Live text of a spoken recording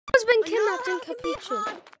been kidnapped in Capuchin.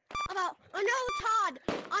 I know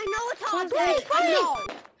it's hard. Dave. I know.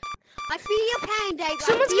 I feel your pain, Dave.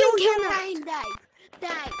 Someone's been kidnapped.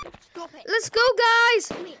 Dave, stop it. Let's go, guys.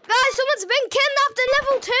 Guys, someone's been kidnapped in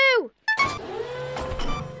level 2.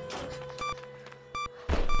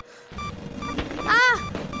 Ah.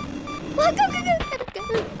 Go.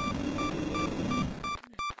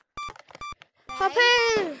 Hop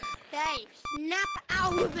in. Dave, snap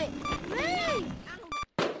out of it.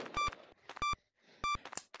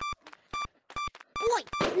 Boy,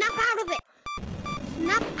 snap out of it.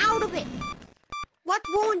 Snap out of it. What's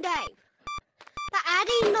wrong, Dave? They're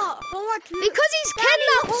adding the horror to... Because he's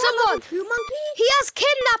kidnapped someone. He has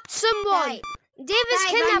kidnapped someone. Dave is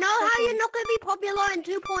kidnapped. I know how you're not going to be popular in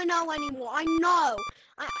 2.0 anymore. I know.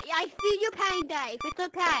 I feel your pain, Dave. It's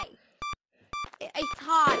okay. It's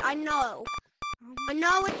hard. I know. I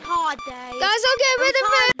know it's hard, Dave. Guys, I'll get rid of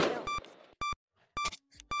it.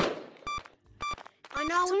 I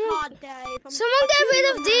know it's hard, Dave. Someone get rid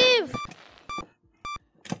of Dave.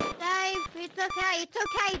 Dave, it's okay. It's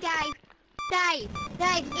okay, Dave. Dave,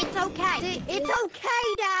 it's okay. It's okay,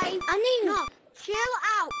 Dave. No, chill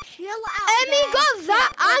out. Emmy got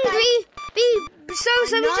that angry. So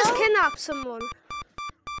we just kidnapped someone.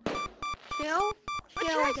 Chill.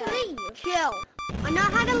 I know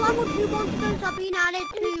how the level 2 monsters are being added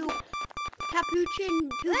to Capuchin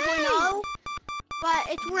 2.0, but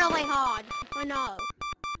it's really hard. I know.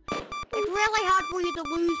 It's really hard for you to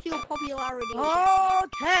lose your popularity.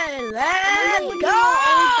 Okay, let's go!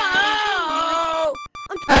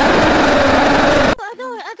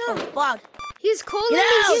 I don't. Fuck. He's calling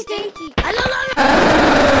me Stinky. I don't know.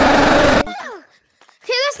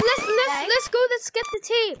 Okay, let's go. Let's get the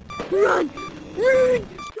tape. Run.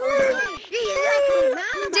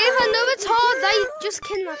 Dave, I know it's hard. They just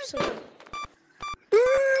kidnapped someone.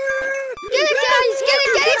 Get it, guys. Get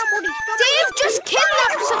it. Dave just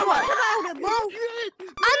kidnapped someone. And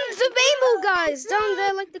the rainbow guys down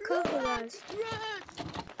there, like the colorful guys.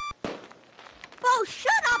 Oh,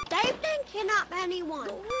 shut up, Dave. Didn't kidnap anyone.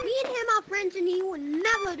 Me and him are friends, and he would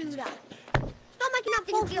never do that. Stop making up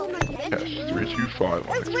false rumors, Yes, 325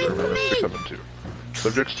 on server 72.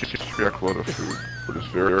 Subjects to react a lot of food, but it's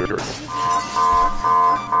very urgent. I've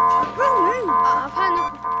had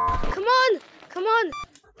enough. Come on.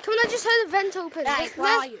 I just heard a vent open. Dave,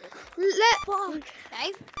 where are you?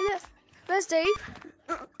 Dave? Where's Dave?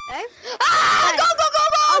 Dave? Ah! Dave. Go!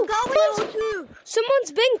 I'm going too.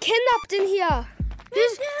 Someone's been kidnapped in here.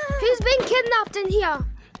 Who's been kidnapped in here?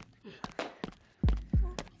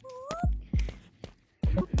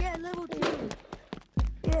 Yeah, level 2.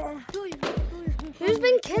 Yeah. Who's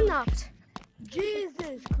been kidnapped?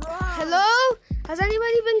 Jesus Christ. Hello? Has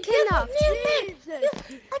anybody been kidnapped? Jesus. I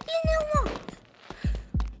didn't know.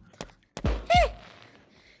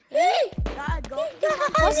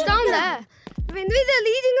 What's down there? They're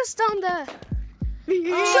leading us down there.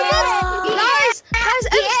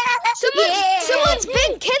 Someone's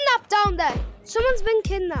been kidnapped down there. Someone's been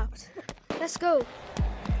kidnapped. Let's go.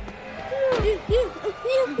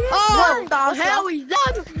 What the hell is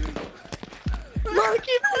that?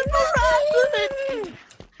 Monkey harassment!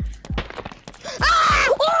 Ah!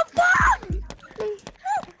 Oh, fuck!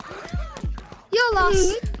 You're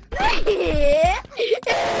lost.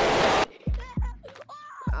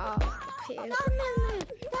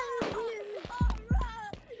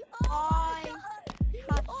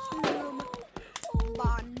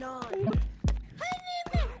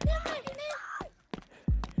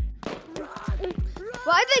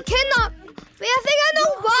 Why they kidnap? I think I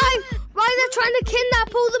know why they're trying to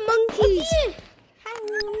kidnap all the monkeys.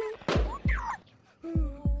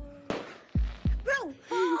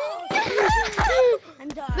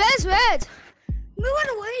 Where's Red? Run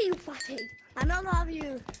away, you fatty. I don't love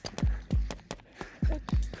you.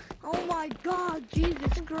 Oh my God,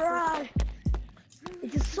 Jesus Christ. I'm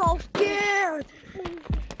just so scared.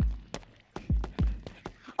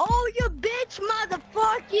 Oh, you bitch,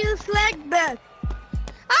 motherfucker, you slackback.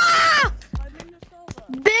 Ah!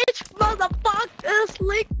 Bitch, motherfucker,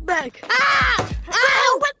 slackback. Ah!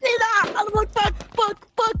 Ow! What did I? Fuck.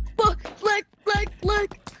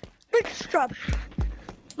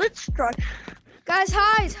 Let's strut. Guys,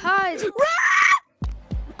 hide.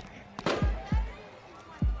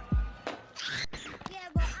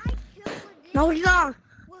 No, he's not.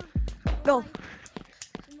 Go.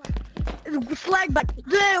 Slag back.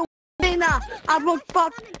 There. I wrote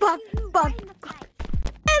fuck.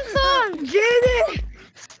 Anton! Jenny!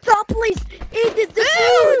 Stop, please. Eat the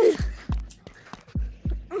food.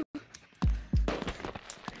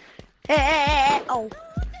 Oh.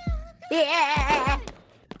 Yeah.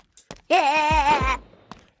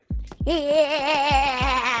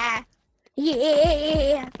 Yeah.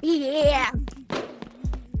 Yeah. Yeah.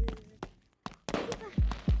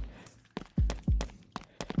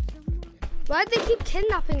 Why do they keep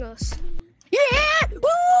kidnapping us? Yeah.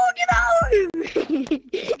 Oh, get out.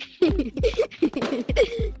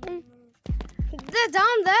 They're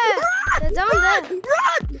down there. They're down there.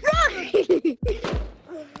 Run.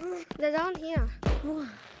 They're down here.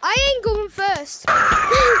 I ain't going first.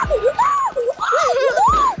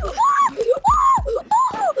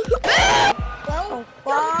 Oh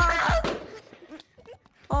fuck!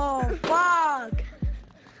 Oh fuck!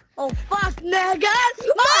 Oh fuck, nigga!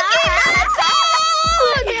 Run!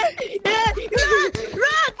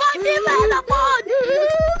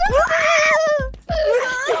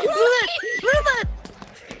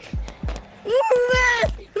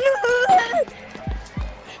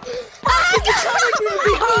 Fucking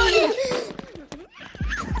telephone!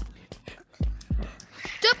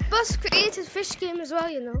 The bus created fish game as well,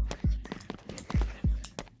 you know.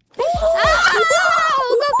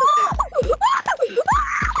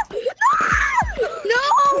 No!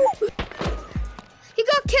 He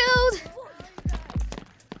got killed.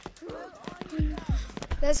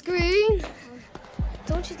 That's green.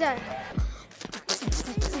 Don't you dare.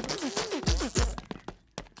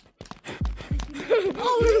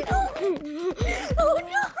 Oh no! Oh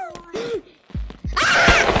no!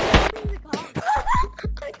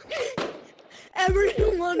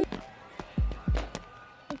 Everyone.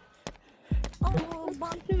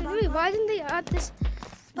 Wait, why didn't they add this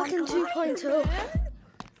back in 2.0?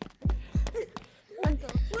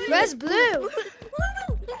 Where's blue?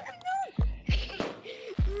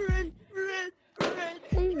 Red.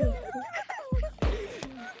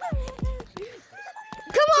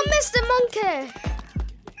 Come on, Mr. Monkey.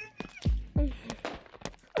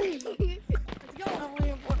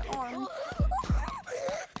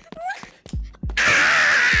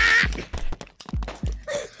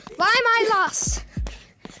 Why am I lost?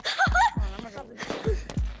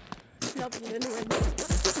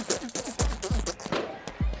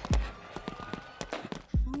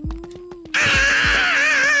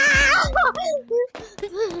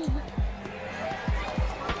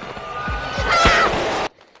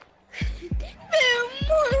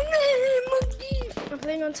 I'm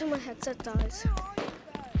putting until my headset dies. Go,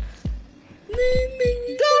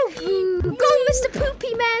 Mr.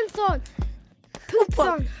 Poopy Manthon.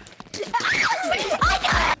 Poopthon.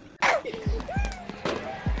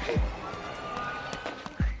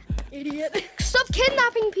 Idiot. Stop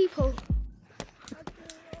kidnapping people.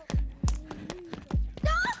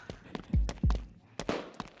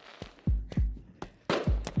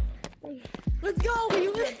 Let's go.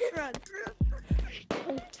 Run.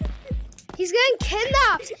 He's getting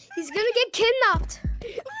kidnapped. He's gonna get kidnapped.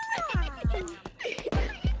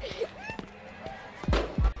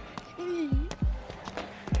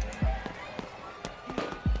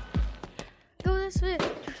 Go this way.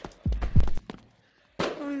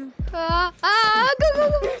 Go.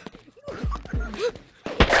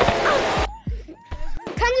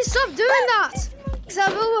 Can you stop doing that? Because I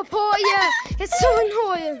will report you. It's so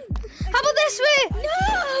annoying. How about this way? No.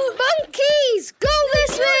 Monkeys, go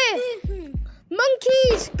this way.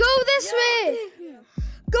 Monkeys, go this way.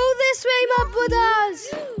 Go this way, my brothers.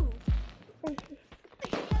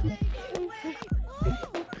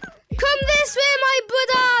 Come this way, my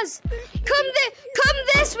brothers. Come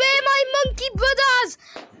this way, my monkey brothers.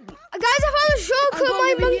 Guys, I found a shortcut,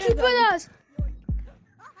 my monkey brothers.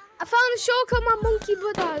 I found a shortcut, my monkey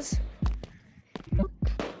brothers.